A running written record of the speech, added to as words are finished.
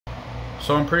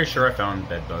So I'm pretty sure I found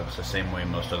bed bugs the same way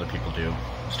most other people do.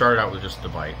 Started out with just the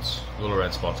bites, little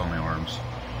red spots on my arms,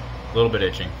 a little bit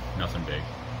itching, nothing big.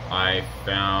 I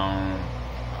found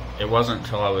it wasn't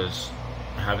until I was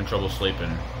having trouble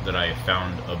sleeping that I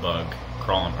found a bug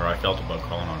crawling, or I felt a bug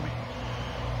crawling on me.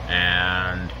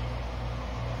 And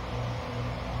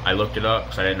I looked it up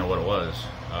because I didn't know what it was.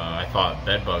 I thought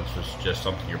bed bugs was just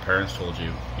something your parents told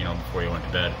you, before you went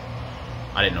to bed.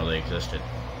 I didn't know they existed.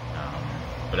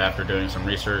 But after doing some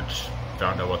research,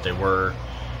 found out what they were,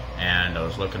 and I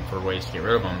was looking for ways to get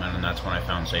rid of them, and that's when I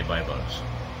found Save By Bugs.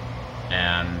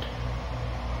 And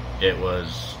it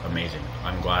was amazing.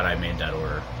 I'm glad I made that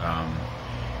order.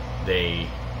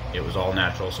 It was all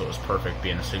natural, so it was perfect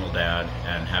being a single dad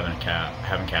and having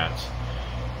cats.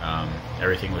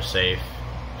 Everything was safe,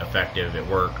 effective, it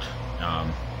worked.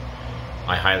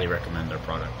 I highly recommend their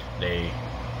product. They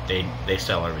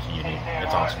sell everything you need.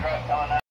 It's awesome.